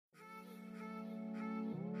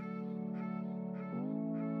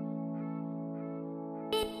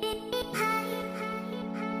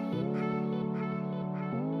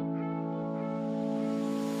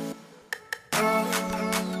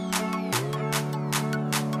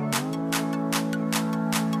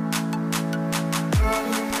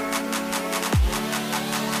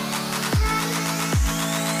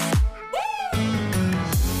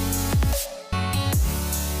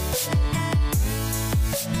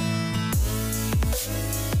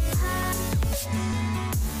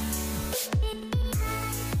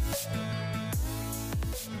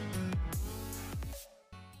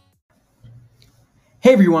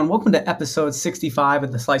Hey everyone, welcome to episode 65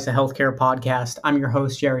 of the Slice of Healthcare podcast. I'm your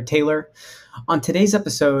host, Jared Taylor. On today's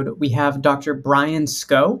episode, we have Dr. Brian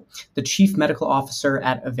Sko, the Chief Medical Officer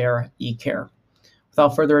at Avera eCare.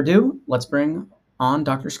 Without further ado, let's bring on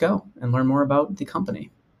Dr. Sko and learn more about the company.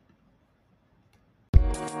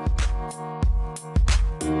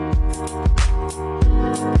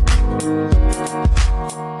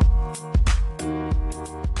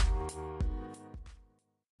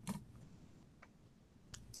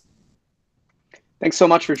 Thanks so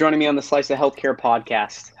much for joining me on the Slice of Healthcare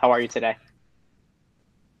podcast. How are you today?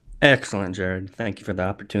 Excellent, Jared. Thank you for the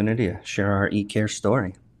opportunity to share our eCare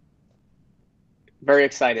story. Very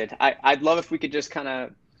excited. I'd love if we could just kind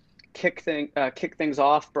of kick things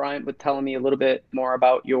off, Brian, with telling me a little bit more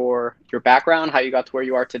about your background, how you got to where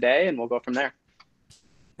you are today, and we'll go from there.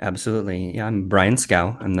 Absolutely. Yeah, I'm Brian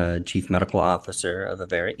Sko. I'm the Chief Medical Officer of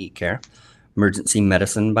Avera eCare, emergency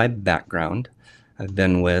medicine by background. I've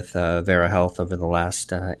been with Avera Health over the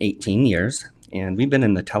last 18 years, and we've been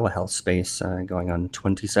in the telehealth space going on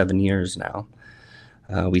 27 years now.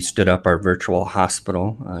 We stood up our virtual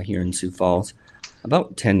hospital here in Sioux Falls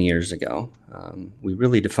about 10 years ago. We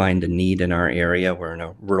really defined a need in our area. We're in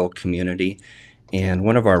a rural community, and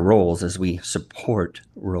one of our roles is we support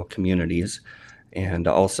rural communities and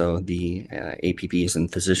also the APPs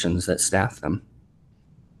and physicians that staff them.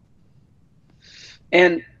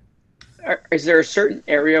 And is there a certain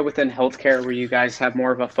area within healthcare where you guys have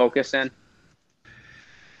more of a focus in?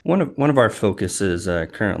 One of our focuses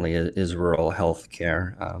currently is rural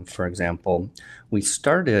healthcare. For example, we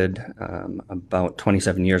started about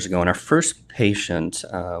 27 years ago, and our first patient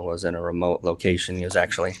was in a remote location. He was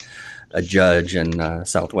actually a judge in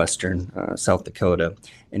southwestern South Dakota,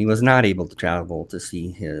 and he was not able to travel to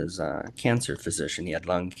see his cancer physician. He had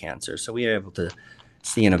lung cancer, so we were able to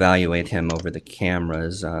see and evaluate him over the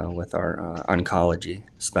cameras with our oncology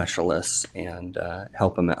specialists and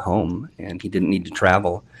help him at home. And he didn't need to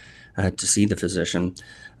travel to see the physician.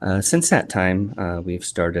 Since that time, we've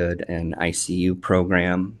started an ICU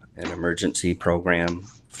program, an emergency program,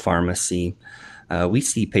 pharmacy. We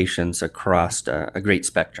see patients across a great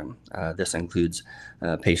spectrum. This includes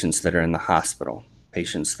patients that are in the hospital,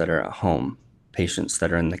 patients that are at home, patients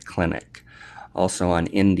that are in the clinic, also on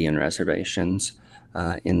Indian reservations,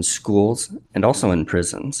 in schools, and also in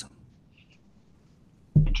prisons.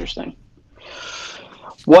 Interesting.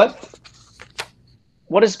 What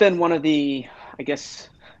has been one of the,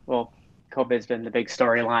 COVID's been the big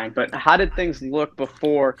storyline, but how did things look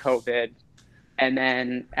before COVID? And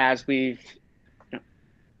then as we've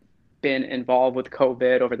been involved with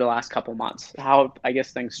COVID over the last couple months, how,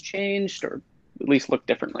 things changed or at least looked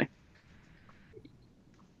differently?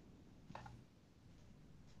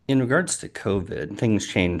 In regards to COVID, things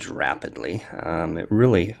changed rapidly. It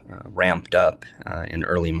really ramped up in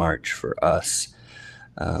early March for us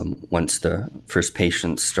once the first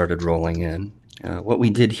patients started rolling in. What we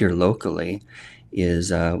did here locally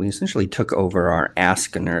is we essentially took over our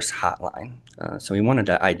Ask a Nurse hotline. So we wanted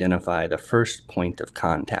to identify the first point of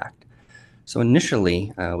contact. So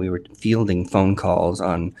initially, we were fielding phone calls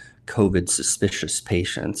on COVID suspicious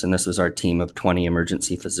patients, and this was our team of 20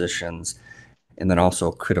 emergency physicians and then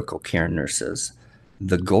also critical care nurses.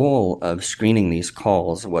 The goal of screening these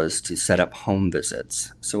calls was to set up home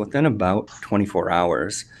visits. So within about 24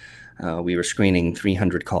 hours, we were screening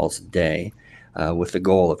 300 calls a day with the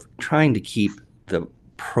goal of trying to keep the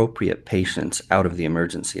appropriate patients out of the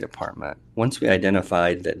emergency department. Once we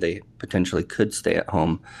identified that they potentially could stay at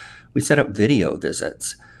home, we set up video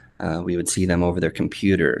visits. We would see them over their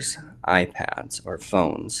computers, iPads, or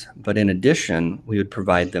phones. But in addition, we would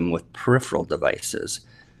provide them with peripheral devices.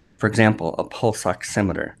 For example, a pulse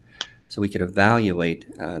oximeter, so we could evaluate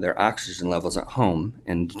their oxygen levels at home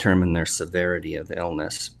and determine their severity of the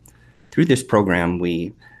illness. Through this program,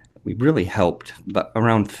 we really helped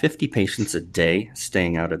around 50 patients a day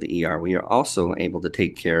staying out of the ER. We are also able to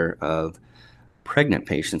take care of pregnant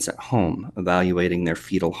patients at home, evaluating their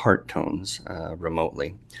fetal heart tones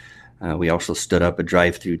remotely. We also stood up a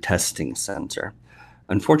drive-through testing center.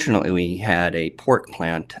 Unfortunately, we had a pork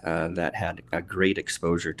plant that had a great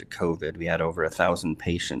exposure to COVID. We had over 1,000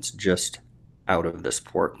 patients just out of this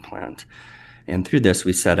pork plant. And through this,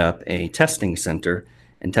 we set up a testing center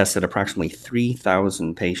and tested approximately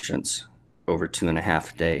 3,000 patients over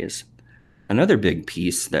 2.5 days. Another big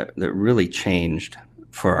piece that really changed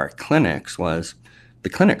for our clinics was the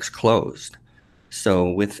clinics closed.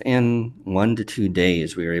 So within 1 to 2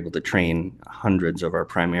 days, we were able to train hundreds of our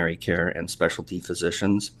primary care and specialty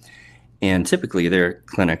physicians. And typically their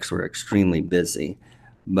clinics were extremely busy,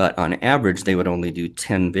 but on average, they would only do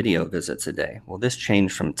 10 video visits a day. Well, this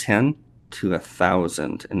changed from 10 to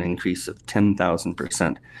 1,000, an increase of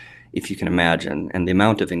 10,000%, if you can imagine. And the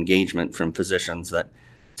amount of engagement from physicians that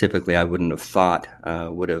typically I wouldn't have thought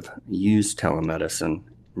would have used telemedicine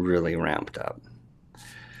really ramped up.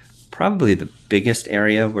 Probably the biggest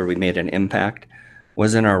area where we made an impact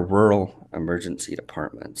was in our rural emergency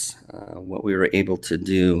departments. What we were able to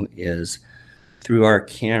do is, through our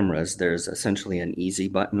cameras, there's essentially an easy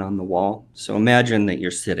button on the wall. So imagine that you're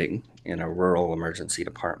sitting in a rural emergency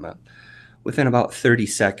department. Within about 30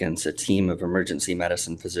 seconds, a team of emergency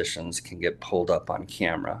medicine physicians can get pulled up on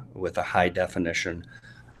camera with a high definition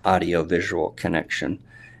audio-visual connection.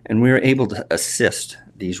 And we were able to assist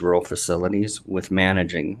these rural facilities with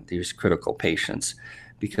managing these critical patients,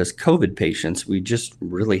 because COVID patients, we just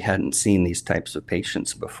really hadn't seen these types of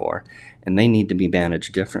patients before, and they need to be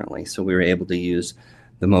managed differently. So we were able to use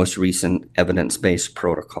the most recent evidence-based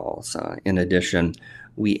protocols. In addition,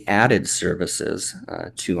 we added services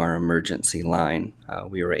to our emergency line.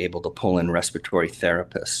 We were able to pull in respiratory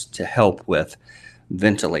therapists to help with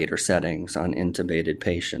ventilator settings on intubated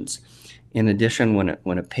patients. In addition,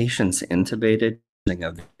 when a patient's intubated, using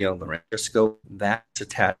a video laryngoscope, that's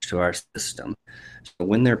attached to our system. So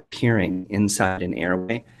when they're peering inside an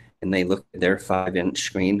airway and they look at their 5-inch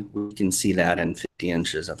screen, we can see that in 50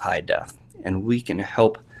 inches of high def. And we can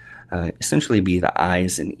help essentially be the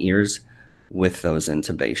eyes and ears with those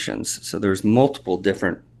intubations. So there's multiple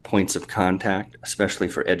different points of contact, especially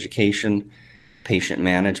for education, patient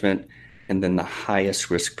management, and then the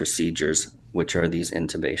highest risk procedures, which are these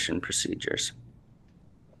intubation procedures.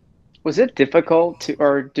 Was it difficult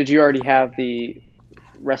or did you already have the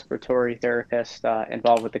respiratory therapist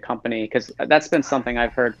involved with the company? Because that's been something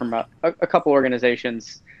I've heard from a couple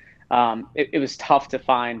organizations. It was tough to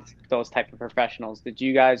find those type of professionals. Did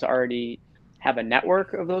you guys already have a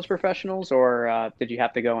network of those professionals, or did you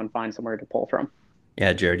have to go and find somewhere to pull from?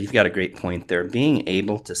 Yeah, Jared, you've got a great point there. Being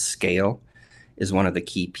able to scale is one of the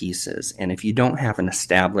key pieces. And if you don't have an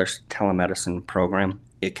established telemedicine program,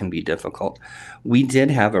 it can be difficult. We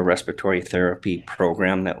did have a respiratory therapy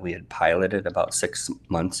program that we had piloted about 6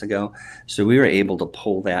 months ago. So we were able to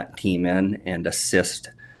pull that team in and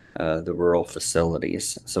assist the rural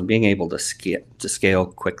facilities. So being able to scale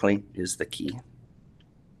quickly is the key.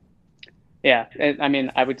 Yeah, I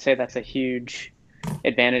mean, I would say that's a huge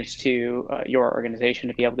advantage to your organization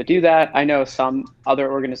to be able to do that. I know some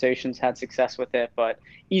other organizations had success with it, but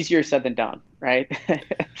easier said than done, right?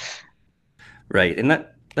 Right, and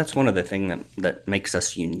that's one of the things that makes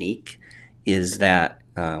us unique is that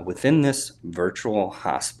within this virtual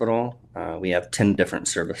hospital, we have 10 different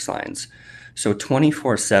service lines. So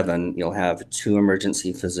 24/7, you'll have 2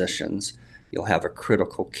 emergency physicians, you'll have a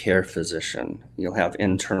critical care physician, you'll have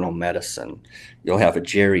internal medicine, you'll have a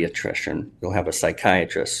geriatrician, you'll have a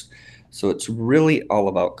psychiatrist. So it's really all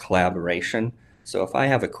about collaboration. So if I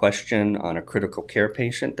have a question on a critical care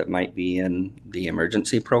patient that might be in the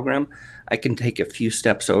emergency program, I can take a few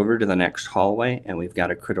steps over to the next hallway and we've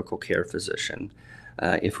got a critical care physician.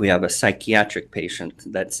 If we have a psychiatric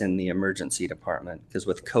patient that's in the emergency department, because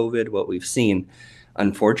with COVID, what we've seen,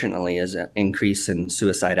 unfortunately, is an increase in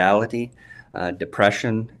suicidality,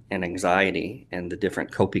 depression, and anxiety, and the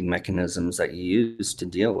different coping mechanisms that you use to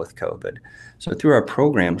deal with COVID. So through our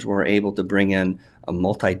programs, we're able to bring in a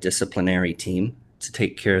multidisciplinary team to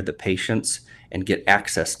take care of the patients and get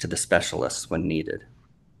access to the specialists when needed.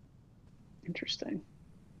 Interesting.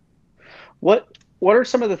 What are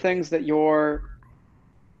some of the things that you're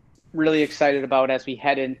really excited about as we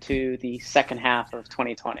head into the second half of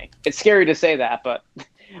 2020? It's scary to say that, but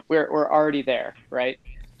we're already there, right?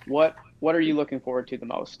 What are you looking forward to the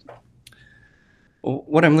most? Well,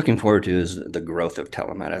 what I'm looking forward to is the growth of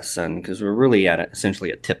telemedicine, because we're really at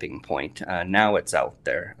essentially a tipping point. Now it's out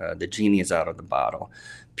there. The genie is out of the bottle.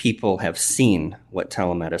 People have seen what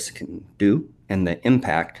telemedicine can do and the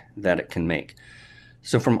impact that it can make.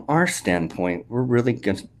 So from our standpoint, we're going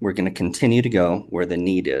to continue to go where the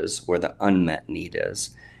need is, where the unmet need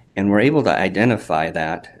is. And we're able to identify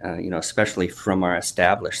that, especially from our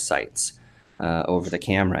established sites over the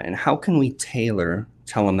camera. And how can we tailor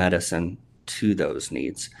telemedicine to those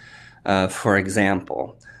needs? For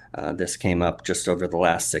example, this came up just over the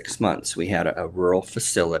last 6 months. We had a rural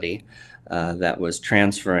facility that was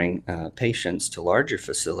transferring patients to larger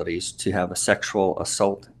facilities to have a sexual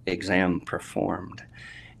assault exam performed.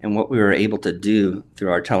 And what we were able to do through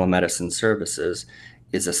our telemedicine services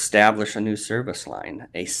is establish a new service line,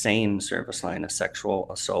 a SANE service line, a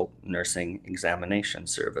sexual assault nursing examination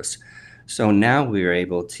service. So now we are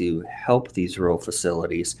able to help these rural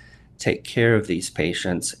facilities take care of these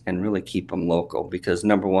patients and really keep them local, because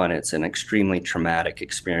number one, it's an extremely traumatic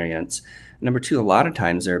experience Number two, a lot of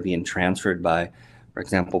times they're being transferred by, for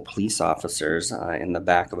example, police officers in the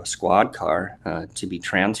back of a squad car to be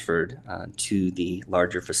transferred to the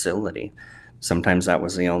larger facility. Sometimes that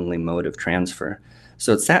was the only mode of transfer.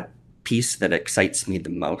 So it's that piece that excites me the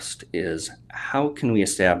most, is how can we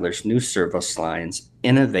establish new service lines,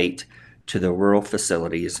 innovate to the rural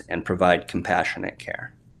facilities, and provide compassionate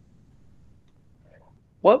care.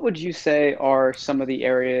 What would you say are some of the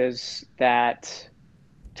areas that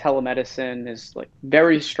telemedicine is like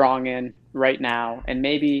very strong in right now, and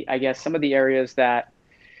maybe, I guess, some of the areas that,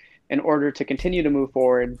 in order to continue to move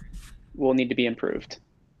forward, will need to be improved?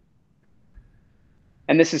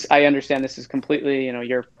 And this is, I understand this is completely,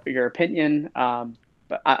 your opinion,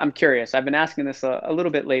 but I'm curious. I've been asking this a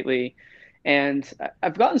little bit lately, and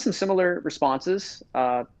I've gotten some similar responses,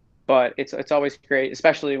 but it's always great,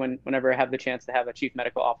 especially whenever I have the chance to have a chief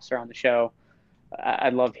medical officer on the show. I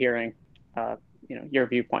love hearing, your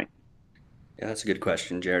viewpoint. Yeah, that's a good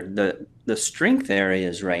question, Jared. The strength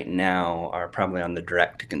areas right now are probably on the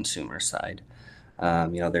direct-to-consumer side.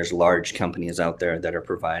 There's large companies out there that are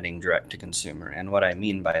providing direct-to-consumer, and what I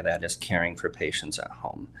mean by that is caring for patients at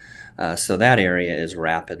home. So that area is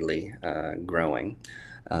rapidly growing.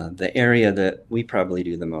 The area that we probably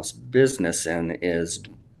do the most business in is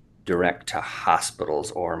direct to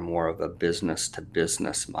hospitals, or more of a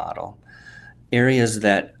business-to-business model. Areas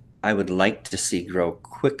that I would like to see grow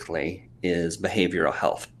quickly is behavioral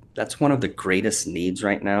health. That's one of the greatest needs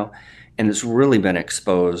right now, and it's really been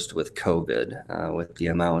exposed with COVID, with the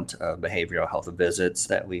amount of behavioral health visits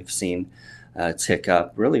that we've seen tick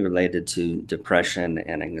up, really related to depression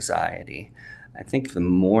and anxiety. I think the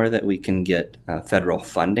more that we can get federal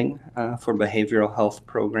funding for behavioral health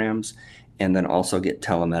programs, and then also get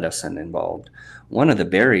telemedicine involved. One of the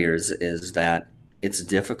barriers is that it's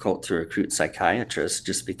difficult to recruit psychiatrists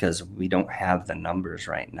just because we don't have the numbers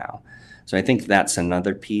right now. So I think that's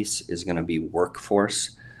another piece, is going to be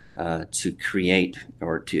workforce to create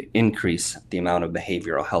or to increase the amount of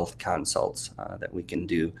behavioral health consults that we can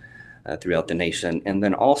do throughout the nation. And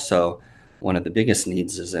then also, one of the biggest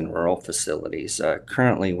needs is in rural facilities.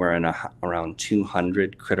 Currently, we're in around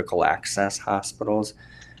 200 critical access hospitals,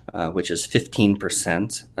 which is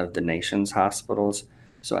 15% of the nation's hospitals.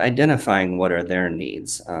 So identifying what are their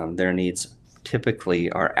needs. Their needs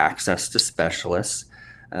typically are access to specialists.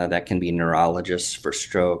 That can be neurologists for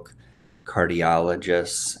stroke,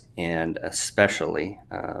 cardiologists, and especially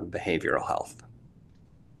behavioral health.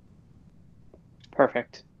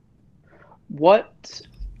 Perfect. What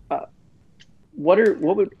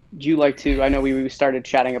would you like to, I know we started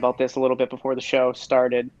chatting about this a little bit before the show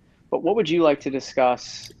started, but what would you like to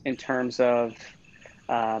discuss in terms of,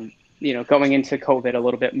 going into COVID a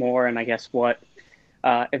little bit more, and I guess what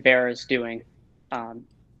Avera is doing,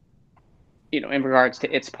 in regards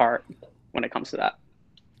to its part when it comes to that?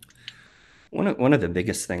 One of the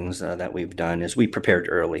biggest things that we've done is we prepared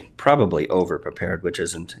early, probably over-prepared, which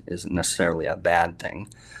isn't necessarily a bad thing,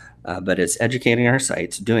 but it's educating our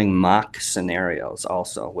sites, doing mock scenarios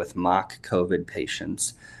also with mock COVID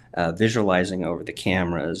patients, visualizing over the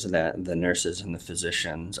cameras that the nurses and the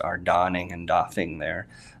physicians are donning and doffing their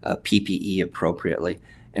PPE appropriately.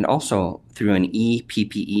 And also through an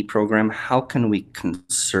ePPE program, how can we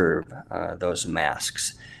conserve those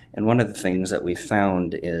masks? And one of the things that we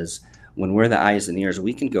found is when we're the eyes and ears,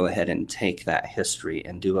 we can go ahead and take that history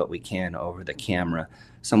and do what we can over the camera,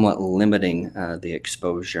 somewhat limiting the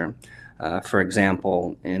exposure. For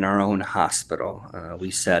example, in our own hospital,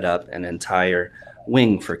 we set up an entire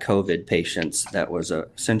wing for COVID patients that was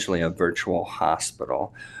essentially a virtual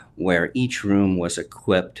hospital, where each room was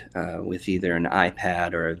equipped with either an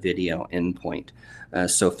iPad or a video endpoint.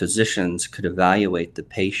 So physicians could evaluate the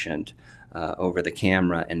patient over the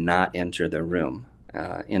camera and not enter the room.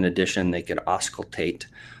 In addition, they could auscultate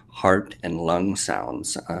heart and lung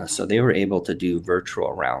sounds. So they were able to do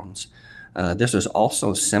virtual rounds. This is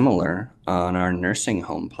also similar on our nursing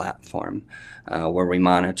home platform, where we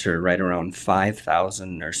monitor right around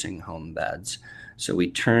 5,000 nursing home beds. So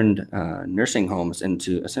we turned nursing homes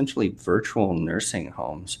into essentially virtual nursing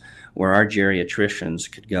homes, where our geriatricians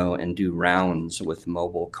could go and do rounds with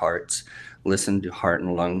mobile carts, listen to heart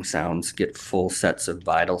and lung sounds, get full sets of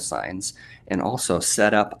vital signs, and also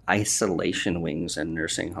set up isolation wings in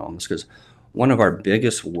nursing homes. Because one of our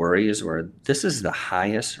biggest worries were, this is the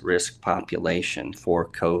highest risk population for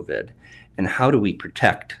COVID, and how do we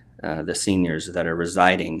protect the seniors that are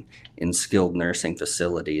residing in skilled nursing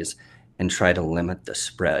facilities and try to limit the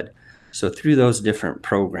spread? So through those different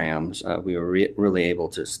programs, we were really able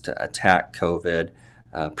to attack COVID,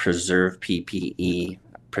 preserve PPE,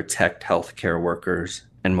 protect healthcare workers,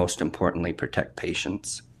 and most importantly, protect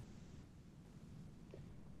patients.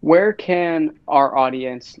 Where can our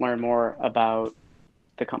audience learn more about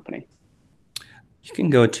the company? You can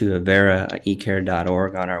go to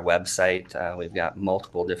averaecare.org on our website. We've got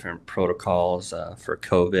multiple different protocols for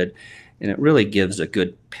COVID, and it really gives a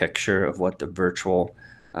good picture of what the virtual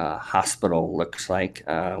hospital looks like.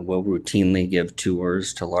 We'll routinely give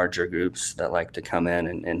tours to larger groups that like to come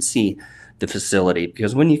in and see the facility,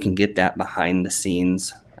 because when you can get that behind the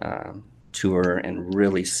scenes tour and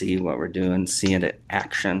really see what we're doing, see it in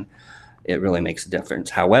action, it really makes a difference.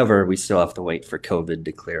 However, we still have to wait for COVID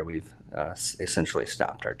to clear. We've essentially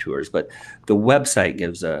stopped our tours, but the website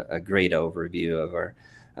gives a great overview of our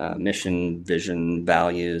mission, vision,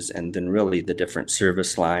 values, and then really the different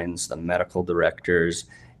service lines, the medical directors,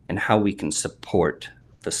 and how we can support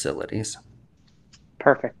facilities.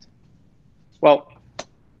 Perfect. Well,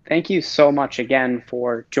 thank you so much again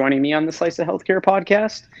for joining me on the Slice of Healthcare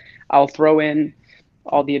podcast. I'll throw in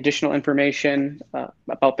all the additional information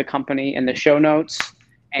about the company in the show notes,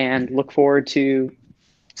 and look forward to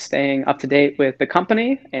staying up to date with the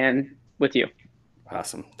company and with you.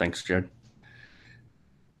 Awesome. Thanks, Jared.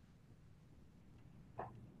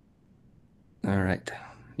 All right.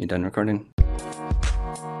 You done recording?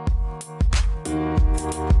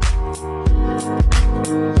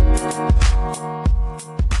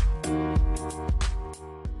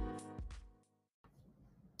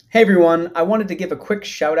 Hey everyone, I wanted to give a quick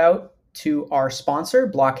shout out to our sponsor,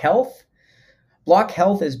 Block Health. Block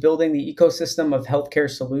Health is building the ecosystem of healthcare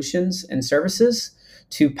solutions and services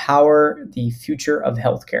to power the future of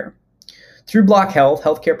healthcare. Through Block Health,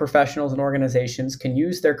 healthcare professionals and organizations can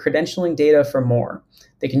use their credentialing data for more.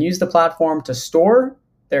 They can use the platform to store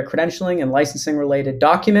their credentialing and licensing related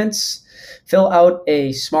documents, fill out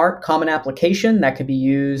a smart common application that could be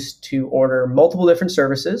used to order multiple different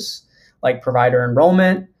services like provider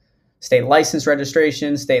enrollment, state license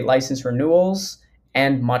registration, state license renewals,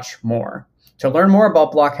 and much more. To learn more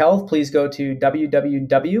about Block Health, please go to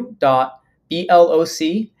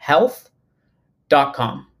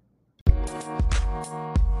www.blochealth.com.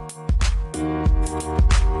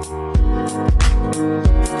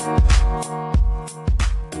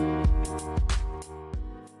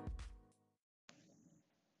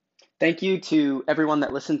 Thank you to everyone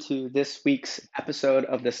that listened to this week's episode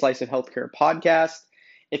of the Slice of Healthcare podcast.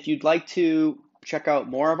 If you'd like to check out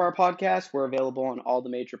more of our podcasts, we're available on all the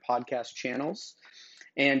major podcast channels.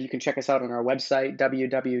 And you can check us out on our website,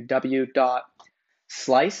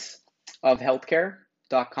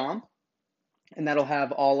 www.sliceofhealthcare.com. And that'll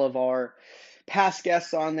have all of our past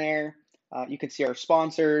guests on there. You can see our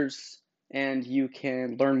sponsors, and you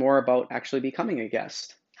can learn more about actually becoming a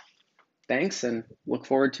guest. Thanks, and look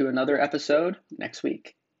forward to another episode next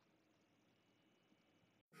week.